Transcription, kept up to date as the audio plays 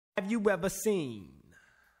Have you ever seen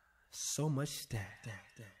so much stack?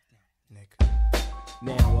 Nigga.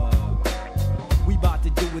 Now, we about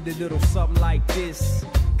to do it a little something like this.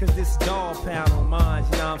 Cause this dog pound on mine,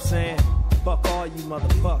 you know what I'm saying? Fuck all you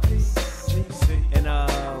motherfuckers. And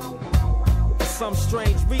for some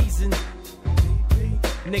strange reason,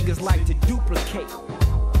 niggas like to duplicate.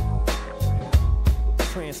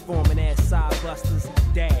 Transforming ass side busters,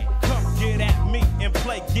 dad. Come get at me and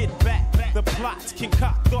play get back. The plots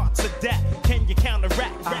concoct thoughts of that. Can you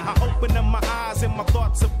counteract? I open up my eyes and my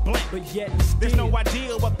thoughts are blank. But yet there's no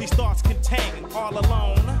idea what these thoughts contain. All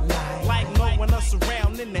alone, like no one else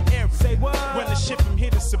around in the area. Say what? When the ship from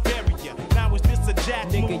here to Siberia. Now is this a jack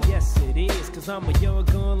nigga, move? yes it is. Cause I'm a young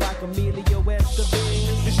gun like Emilio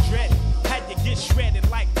Estevez. It's dreaded. Had you get shredded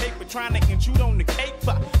like paper trying to intrude on the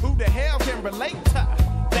caper. Who the hell can relate to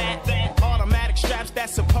that automatic straps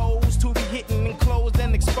that's supposed to be hitting enclosed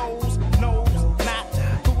and exposed? No, not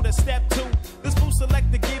who to step to. This fool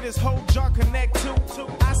select to get his whole jar connect to.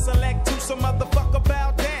 I select to some motherfucker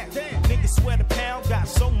bow down. Niggas swear the pound got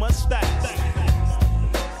so much style.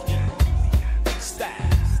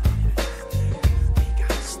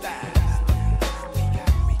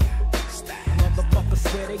 Motherfuckers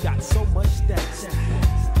swear they got so much style.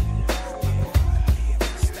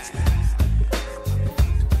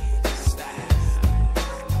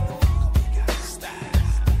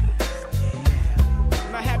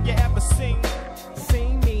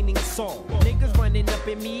 Niggas running up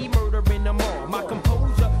at me, murdering them all. My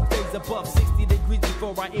composure stays above 60 degrees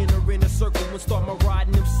before I enter in a circle and start my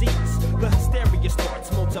riding them seats. The hysteria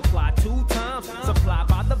starts multiply 2 times. Supply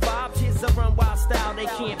by the vibes, here's a run wild style they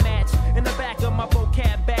can't match. In the back of my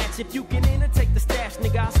vocab batch, if you can enter, take the stash,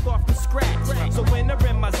 nigga, I start from scratch. So when they're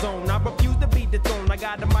in my zone, I refuse to be dethroned. I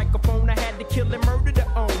got a microphone, I had to kill and murder to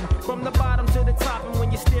own. From the bottom to the top, and when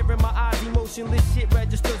you're staring my eyes, emotionless shit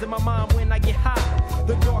registers in my mind when I get high.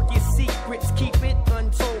 The darkest secrets, keep it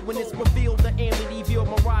untold. When it's revealed, the amityville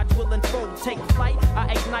mirage will unfold. Take flight, I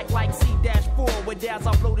ignite like C-4. With as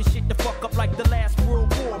I blow this shit the fuck up like the last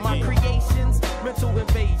World War. My creations, mental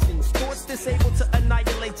invasions. Sports disabled to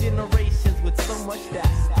annihilate generations with so much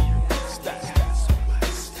style.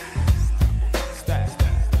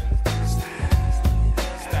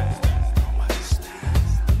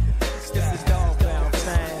 This is dog pound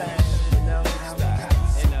time, you know?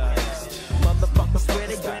 And motherfuckers swear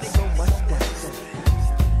they got so much style.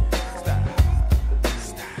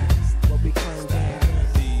 What we claim down.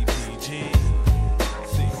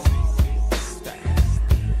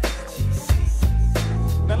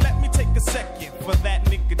 Now let me take a second for that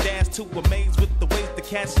nigga dash to amaze with the ways the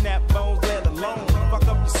cat snap bones, let alone fuck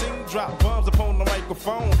up your scene, drop bombs upon the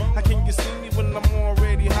microphone. How can you see me when I'm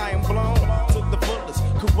already high and blown? To the fullest,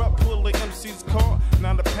 Kurupt pull the MC's car.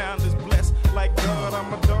 Now the pound is blessed like God,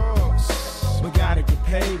 I'm a dog. We gotta get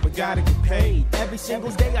paid, we gotta get paid. Every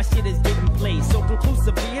single day our shit is getting played. So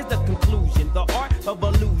conclusively is the conclusion, the art of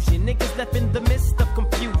illusion. Niggas left in the midst of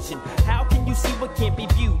confusion. How can you see what can't be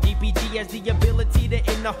viewed? DPG has the ability to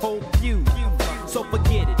end the whole feud. So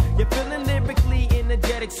forget it, you're feeling lyrically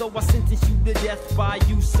energetic. So I sentence you to death by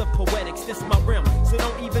use of poetics. This my realm, so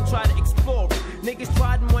don't even try to explore it. Niggas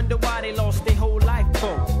tried and wonder why they lost their whole life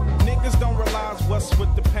for. Niggas don't realize what's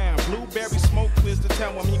with the pound. Blueberry smoke clears the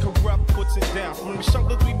town when me Kurupt puts it down. From the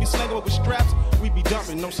shoulders we be slinging with straps, we be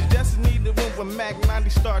dumping. No suggestions needed when Mac 90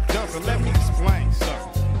 start dumping. Let me explain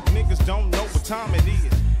something. Niggas don't know what time it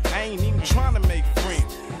is. I ain't even trying to make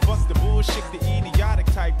friends. Fuck the bullshit, the idiotic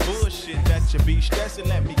type bullshit that you be stressing.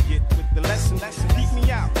 Let me get with the lesson. Keep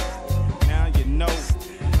me out. Now you know.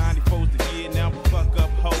 94's the year, now we fuck up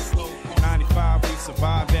hope. 95 we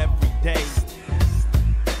survive every day.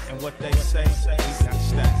 And what they say, we got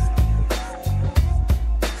stacks.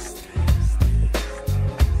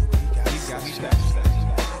 We got stacks.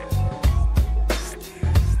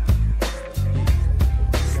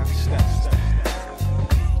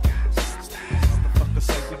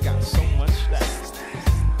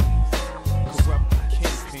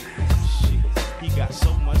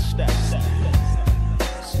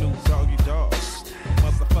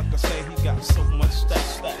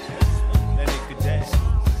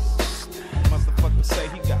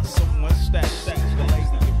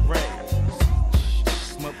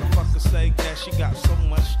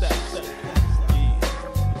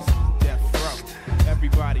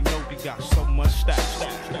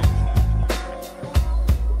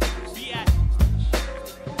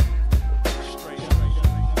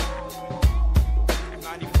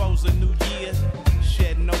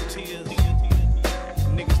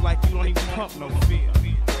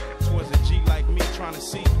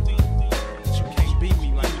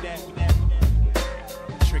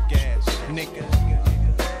 Trick nigga.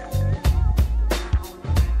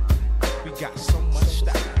 We got